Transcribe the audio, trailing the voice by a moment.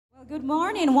Good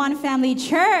morning, One Family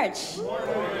Church. Good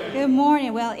morning. Good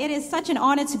morning. Well, it is such an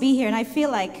honor to be here, and I feel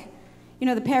like,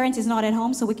 the parent is not at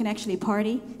home, so we can actually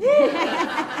party.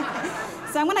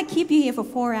 So I'm going to keep you here for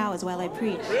 4 hours while I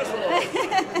preach.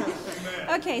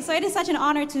 Okay, so it is such an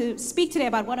honor to speak today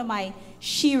about one of my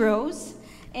sheroes.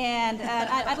 And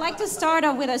I'd like to start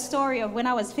off with a story of when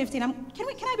I was 15. Can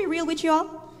I be real with you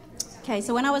all? Okay,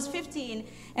 so when I was 15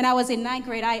 and I was in 9th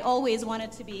grade, I always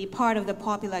wanted to be part of the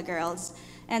popular girls.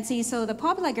 And see, so the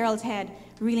popular girls had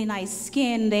really nice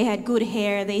skin, they had good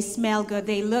hair, they smelled good,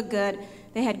 they looked good,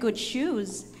 they had good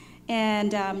shoes.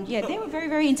 And they were very,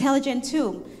 very intelligent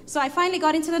too. So I finally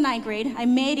got into the 9th grade. I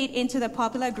made it into the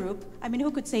popular group. I mean, who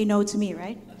could say no to me,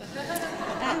 right?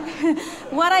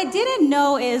 What I didn't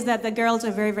know is that the girls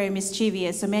are very, very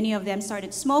mischievous. So many of them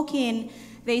started smoking,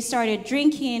 they started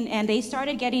drinking, and they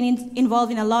started getting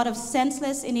involved in a lot of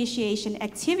senseless initiation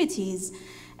activities.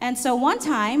 And so one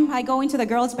time, I go into the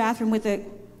girls' bathroom with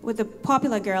the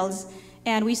popular girls,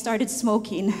 and we started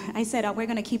smoking. I said, we're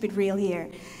going to keep it real here.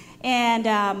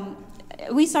 And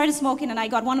we started smoking, and I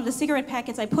got one of the cigarette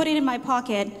packets. I put it in my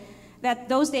pocket.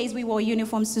 Those days, we wore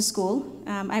uniforms to school.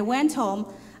 I went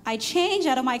home. I changed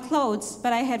out of my clothes,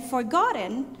 but I had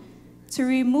forgotten to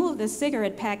remove the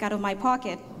cigarette pack out of my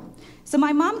pocket. So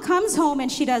my mom comes home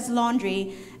and she does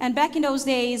laundry. And back in those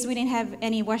days, we didn't have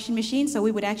any washing machine, so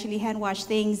we would actually hand wash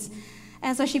things.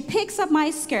 And so she picks up my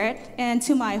skirt, and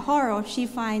to my horror, she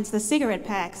finds the cigarette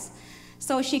packs.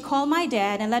 So she called my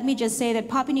dad, and let me just say that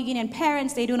Papua New Guinean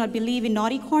parents, they do not believe in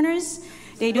naughty corners.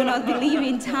 They do not believe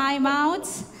in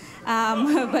timeouts,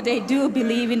 but they do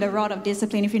believe in the rod of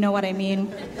discipline, if you know what I mean.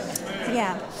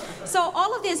 Yeah. So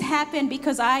all of this happened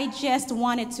because I just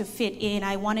wanted to fit in.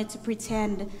 I wanted to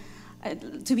pretend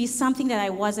to be something that I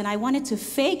wasn't. I wanted to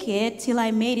fake it till I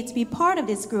made it to be part of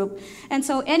this group. And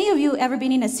so any of you ever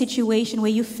been in a situation where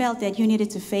you felt that you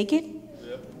needed to fake it?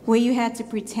 Yep. Where you had to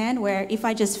pretend, where if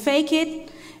I just fake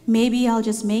it, maybe I'll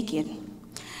just make it.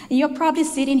 And you're probably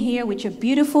sitting here with your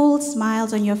beautiful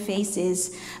smiles on your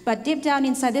faces, but deep down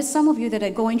inside, there's some of you that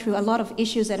are going through a lot of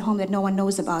issues at home that no one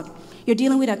knows about. You're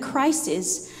dealing with a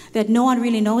crisis that no one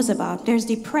really knows about. There's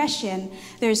depression,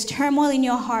 there's turmoil in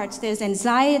your heart, there's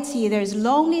anxiety, there's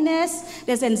loneliness,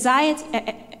 there's anxiety,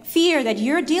 fear that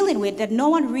you're dealing with that no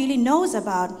one really knows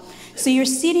about. So you're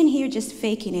sitting here just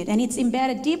faking it, and it's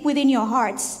embedded deep within your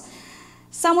hearts.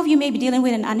 Some of you may be dealing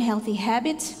with an unhealthy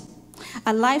habit,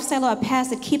 a lifestyle or a past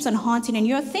that keeps on haunting, and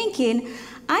you're thinking,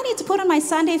 I need to put on my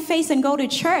Sunday face and go to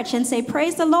church and say,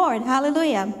 praise the Lord,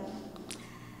 hallelujah.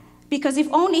 Because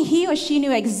if only he or she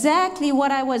knew exactly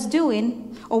what I was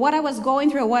doing or what I was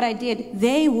going through or what I did,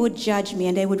 they would judge me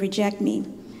and they would reject me.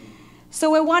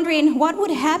 So we're wondering what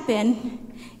would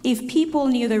happen if people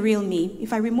knew the real me?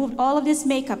 If I removed all of this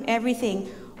makeup, everything,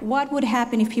 what would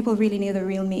happen if people really knew the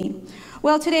real me?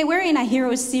 Well, today we're in a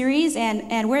hero series,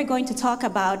 and we're going to talk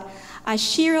about a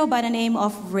shero by the name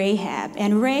of Rahab.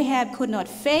 And Rahab could not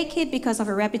fake it because of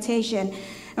her reputation.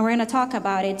 And we're going to talk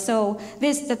about it. So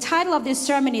the title of this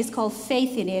sermon is called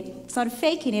Faith in It. It's not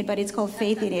faking it, but it's called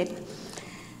Faith in It.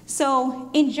 So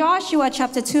in Joshua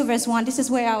chapter 2, verse 1, this is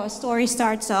where our story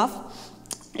starts off.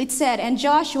 It said, and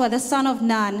Joshua, the son of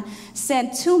Nun,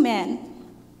 sent 2 men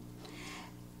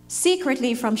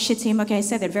secretly from Shittim. Okay, I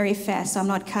said that very fast, so I'm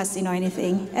not cussing or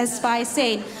anything. As spies,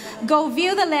 saying, go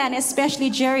view the land, especially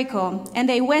Jericho. And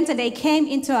they went and they came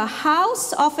into a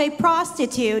house of a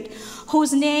prostitute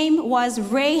whose name was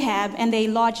Rahab, and they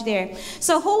lodged there.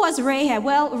 So who was Rahab?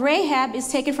 Well, Rahab is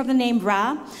taken from the name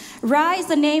Ra. Ra is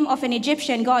the name of an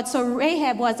Egyptian god. So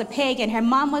Rahab was a pagan. Her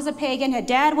mom was a pagan. Her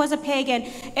dad was a pagan.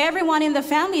 Everyone in the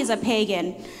family is a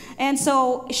pagan. And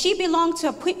so she belonged to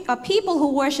a people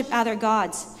who worshiped other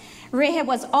gods. Rahab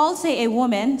was also a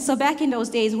woman. So back in those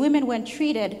days, women weren't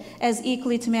treated as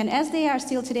equally to men as they are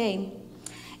still today.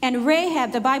 And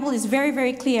Rahab, the Bible is very,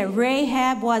 very clear.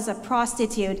 Rahab was a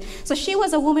prostitute. So she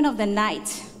was a woman of the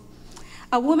night,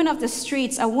 a woman of the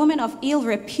streets, a woman of ill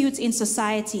repute in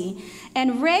society.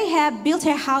 And Rahab built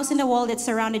her house in the wall that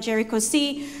surrounded Jericho.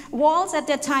 See, walls at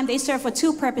that time, they served for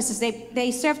 2 purposes.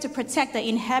 They served to protect the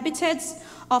inhabitants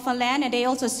of a land, and they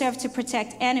also served to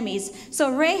protect enemies.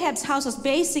 So Rahab's house was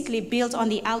basically built on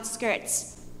the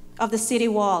outskirts of the city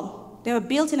wall. They were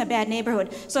built in a bad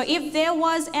neighborhood. So if there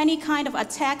was any kind of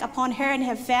attack upon her and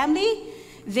her family,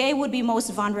 they would be most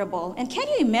vulnerable. And can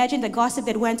you imagine the gossip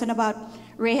that went on about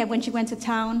Rahab when she went to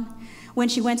town? When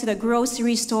she went to the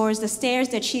grocery stores, the stares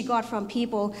that she got from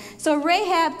people. So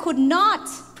Rahab could not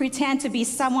pretend to be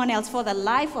someone else for the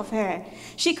life of her.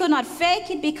 She could not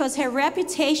fake it because her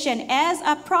reputation as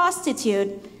a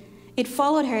prostitute It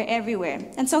followed her everywhere.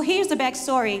 And so here's the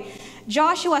backstory.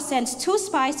 Joshua sends 2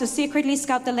 spies to secretly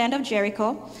scout the land of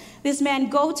Jericho. This man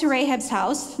go to Rahab's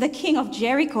house, the king of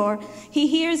Jericho. He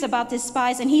hears about these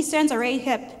spies, and he sends a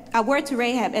word to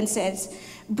Rahab and says,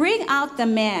 "Bring out the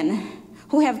men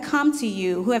who have come to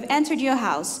you, who have entered your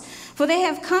house, for they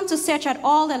have come to search out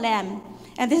all the land."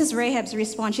 And this is Rahab's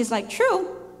response. She's like, "True,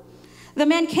 the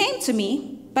men came to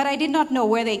me, but I did not know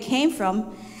where they came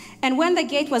from. And when the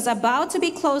gate was about to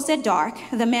be closed at dark,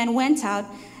 the men went out,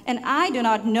 and I do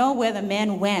not know where the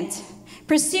men went.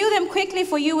 Pursue them quickly,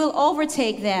 for you will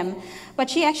overtake them." But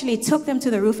she actually took them to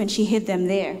the roof and she hid them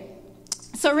there.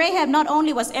 So Rahab not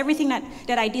only was everything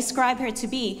that I described her to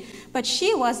be, but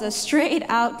she was a straight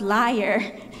out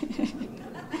liar.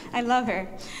 I love her.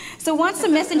 So once the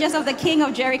messengers of the king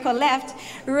of Jericho left,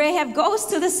 Rahab goes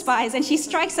to the spies and she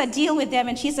strikes a deal with them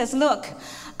and she says, "Look,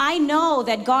 I know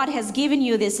that God has given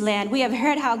you this land. We have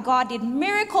heard how God did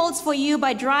miracles for you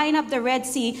by drying up the Red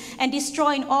Sea and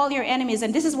destroying all your enemies."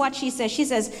 And this is what she says. She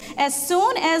says, "As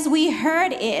soon as we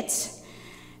heard it,"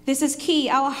 this is key,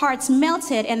 "our hearts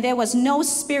melted and there was no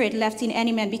spirit left in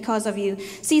any man because of you."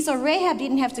 See, so Rahab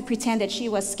didn't have to pretend that she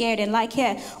was scared. And like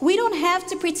her, we don't have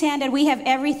to pretend that we have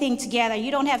everything together.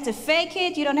 You don't have to fake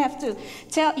it. You don't have to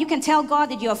you can tell God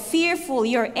that you're fearful,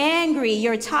 you're angry,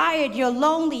 you're tired, you're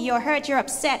lonely, you're hurt, you're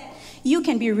upset. You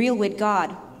can be real with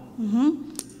God.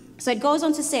 So it goes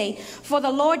on to say, "For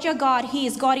the Lord your God, he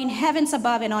is God in heavens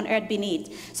above and on earth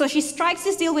beneath." So she strikes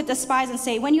this deal with the spies and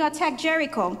say, "When you attack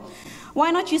Jericho, why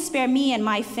not you spare me and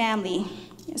my family?"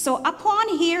 So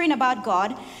upon hearing about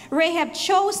God, Rahab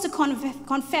chose to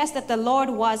confess that the Lord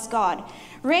was God.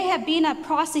 Rahab, being a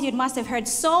prostitute, must have heard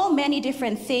so many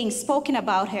different things spoken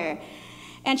about her.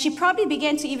 And she probably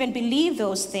began to even believe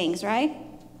those things, right?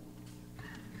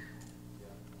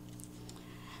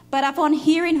 But upon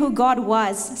hearing who God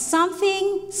was,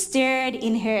 something stirred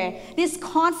in her. This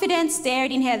confidence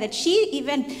stirred in her that she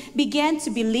even began to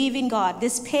believe in God,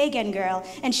 this pagan girl,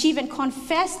 and she even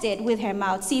confessed it with her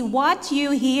mouth. See, what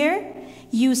you hear,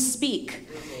 you speak.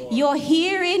 Your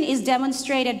hearing is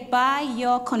demonstrated by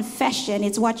your confession.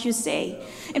 It's what you say.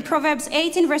 In Proverbs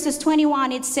 18 verses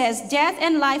 21, it says, "Death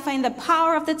and life are in the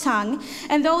power of the tongue,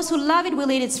 and those who love it will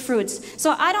eat its fruits."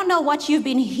 So I don't know what you've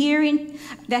been hearing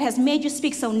that has made you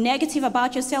speak so negative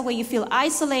about yourself, where you feel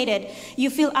isolated, you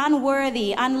feel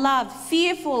unworthy, unloved,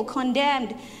 fearful,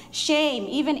 condemned, shame,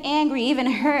 even angry, even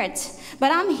hurt.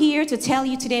 But I'm here to tell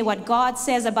you today what God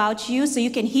says about you, so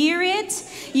you can hear it,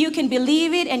 you can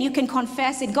believe it, and you can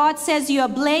confess it. God says you are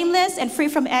blameless and free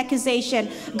from accusation.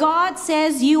 God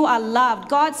says you are loved.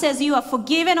 God says you are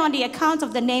forgiven on the account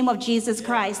of the name of Jesus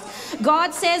Christ.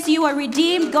 God says you are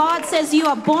redeemed. God says you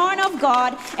are born of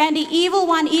God, and the evil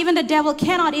one, even the devil,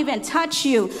 cannot even touch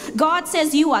you. God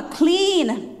says you are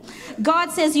clean.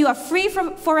 God says you are free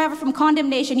forever from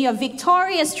condemnation. You are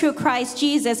victorious through Christ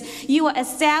Jesus. You are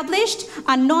established,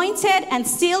 anointed, and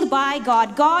sealed by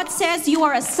God. God says you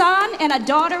are a son and a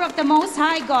daughter of the Most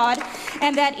High God,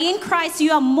 and that in Christ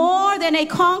you are more than a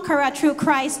conqueror through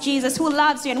Christ Jesus, who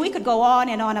loves you. And we could go on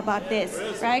and on about this,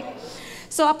 right?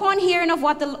 So upon hearing of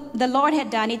what the Lord had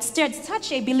done, it stirred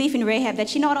such a belief in Rahab that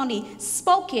she not only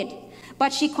spoke it,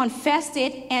 but she confessed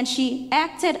it and she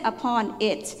acted upon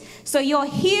it. So your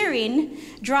hearing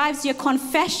drives your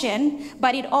confession,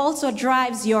 but it also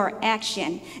drives your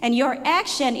action. And your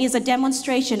action is a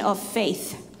demonstration of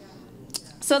faith.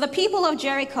 So the people of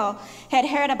Jericho had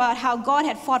heard about how God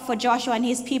had fought for Joshua and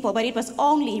his people, but it was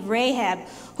only Rahab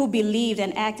who believed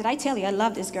and acted. I tell you, I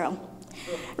love this girl.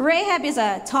 Rahab is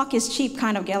a talk is cheap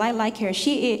kind of girl. I like her.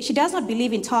 She does not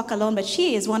believe in talk alone, but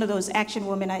she is one of those action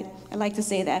women. I like to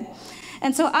say that.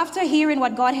 And so after hearing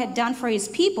what God had done for his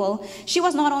people, she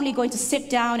was not only going to sit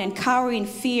down and cower in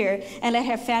fear and let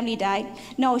her family die.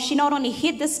 No, she not only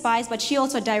hid the spies, but she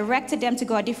also directed them to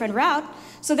go a different route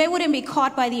so they wouldn't be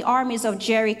caught by the armies of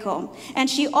Jericho. And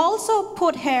she also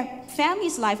put her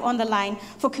family's life on the line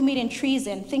for committing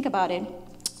treason. Think about it.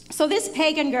 So this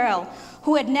pagan girl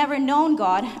who had never known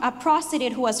God, a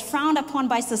prostitute who was frowned upon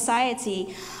by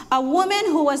society, a woman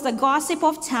who was the gossip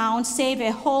of town, saved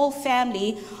a whole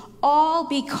family, all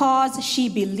because she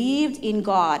believed in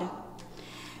God.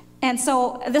 And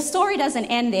so the story doesn't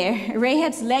end there.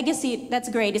 Rahab's legacy, that's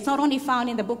great. It's not only found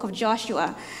in the book of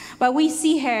Joshua, but we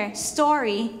see her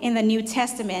story in the New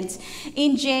Testament.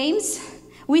 In James,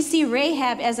 we see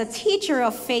Rahab as a teacher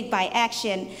of faith by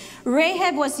action.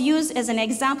 Rahab was used as an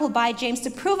example by James to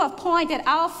prove a point that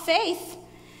our faith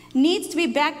needs to be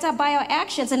backed up by our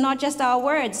actions and not just our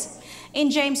words. In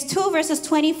James 2 verses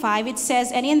 25, it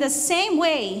says, "And in the same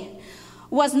way,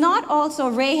 was not also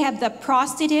Rahab the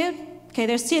prostitute Okay,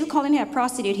 they're still calling her a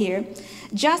prostitute here.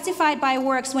 Justified by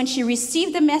works when she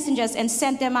received the messengers and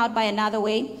sent them out by another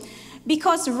way.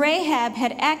 Because Rahab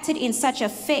had acted in such a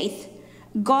faith,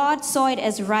 God saw it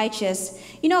as righteous.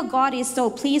 You know, God is so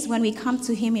pleased when we come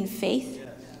to him in faith.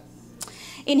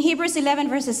 In Hebrews 11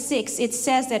 verses 6, it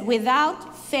says that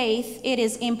without faith, it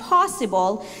is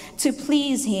impossible to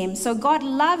please him. So God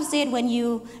loves it when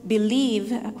you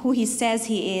believe who he says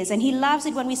he is. And he loves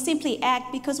it when we simply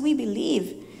act because we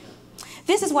believe.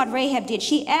 This is what Rahab did.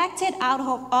 She acted out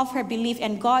of her belief,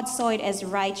 and God saw it as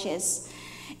righteous.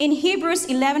 In Hebrews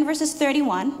 11 verses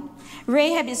 31,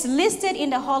 Rahab is listed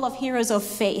in the Hall of Heroes of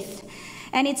Faith.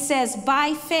 And it says,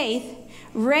 by faith,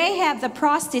 Rahab the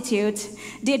prostitute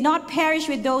did not perish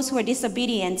with those who were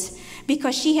disobedient,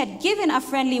 because she had given a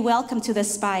friendly welcome to the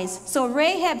spies. So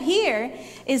Rahab here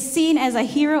is seen as a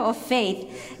hero of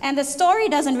faith. And the story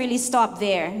doesn't really stop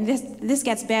there. This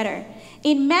gets better.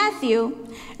 In Matthew,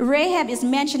 Rahab is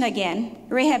mentioned again.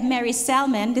 Rahab marries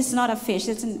Salmon. This is not a fish.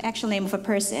 It's an actual name of a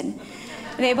person.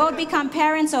 They both become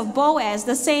parents of Boaz,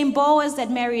 the same Boaz that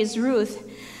marries Ruth.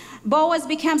 Boaz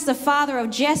becomes the father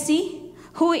of Jesse,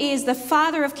 who is the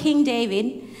father of King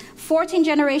David. 14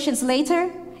 generations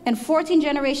later, and 14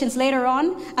 generations later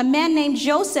on, a man named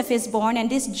Joseph is born, and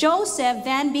this Joseph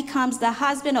then becomes the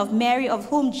husband of Mary, of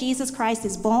whom Jesus Christ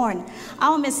is born,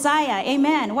 our Messiah.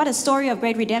 Amen. What a story of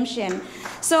great redemption.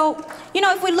 So, you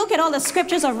know, if we look at all the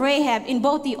scriptures of Rahab in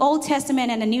both the Old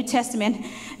Testament and the New Testament,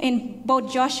 in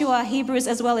both Joshua, Hebrews,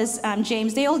 as well as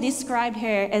James, they all described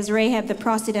her as Rahab the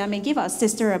prostitute. I mean, give our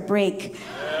sister a break,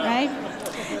 right?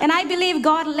 And I believe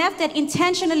God left that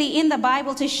intentionally in the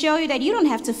Bible to show you that you don't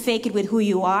have to fake it with who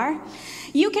you are.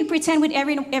 You can pretend with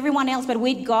everyone else, but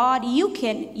with God, you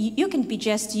can be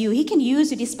just you. He can use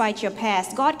you despite your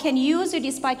past. God can use you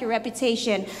despite your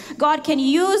reputation. God can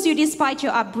use you despite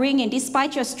your upbringing,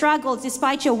 despite your struggles,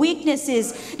 despite your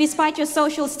weaknesses, despite your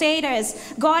social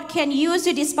status. God can use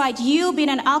you despite you being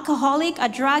an alcoholic, a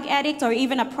drug addict, or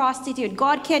even a prostitute.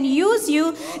 God can use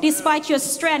you despite your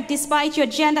strength, despite your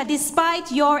gender,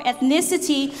 despite your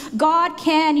ethnicity. God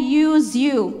can use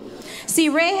you. See,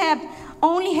 Rahab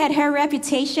only had her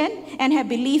reputation and her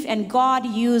belief, and God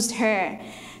used her.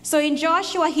 So in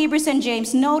Joshua, Hebrews, and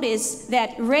James, notice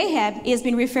that Rahab is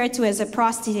being referred to as a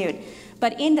prostitute.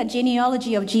 But in the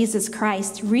genealogy of Jesus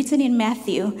Christ, written in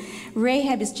Matthew,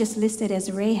 Rahab is just listed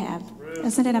as Rahab.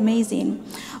 Isn't it amazing?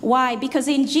 Why? Because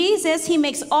in Jesus, he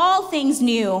makes all things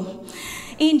new.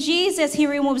 In Jesus, he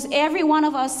removes every one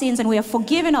of our sins, and we are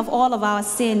forgiven of all of our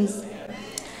sins.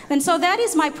 And so that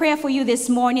is my prayer for you this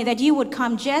morning, that you would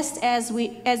come just as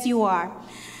you are,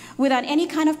 without any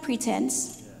kind of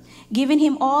pretense, giving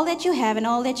him all that you have and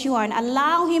all that you are, and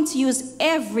allow him to use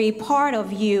every part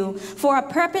of you for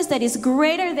a purpose that is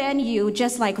greater than you,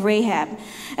 just like Rahab.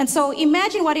 And so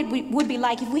imagine what it would be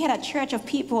like if we had a church of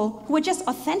people who were just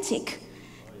authentic.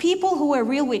 People who were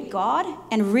real with God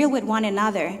and real with one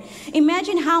another.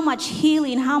 Imagine how much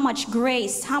healing, how much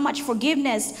grace, how much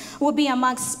forgiveness would be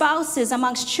amongst spouses,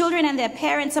 amongst children and their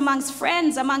parents, amongst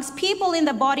friends, amongst people in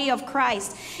the body of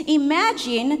Christ.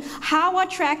 Imagine how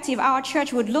attractive our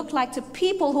church would look like to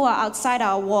people who are outside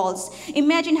our walls.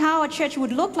 Imagine how a church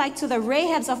would look like to the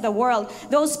Rahabs of the world,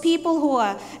 those people who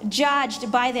are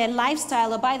judged by their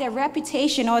lifestyle or by their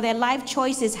reputation or their life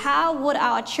choices. How would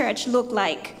our church look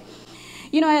like?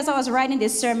 You know, as I was writing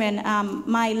this sermon,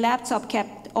 my laptop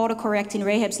kept autocorrecting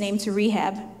Rahab's name to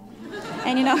Rehab.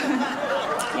 And you know,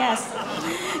 yes.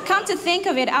 Come to think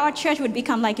of it, our church would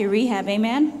become like a rehab,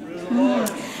 amen?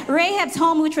 Rahab's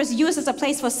home, which was used as a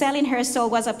place for selling her soul,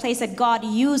 was a place that God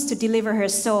used to deliver her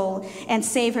soul and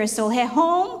save her soul. Her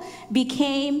home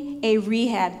became a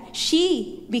rehab.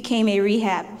 She became a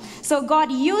rehab. So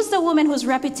God used a woman whose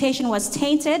reputation was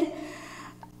tainted,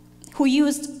 who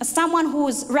used someone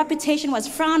whose reputation was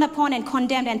frowned upon and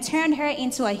condemned, and turned her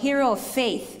into a hero of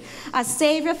faith, a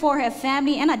savior for her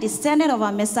family, and a descendant of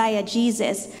our Messiah,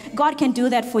 Jesus. God can do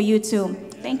that for you too.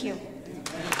 Thank you.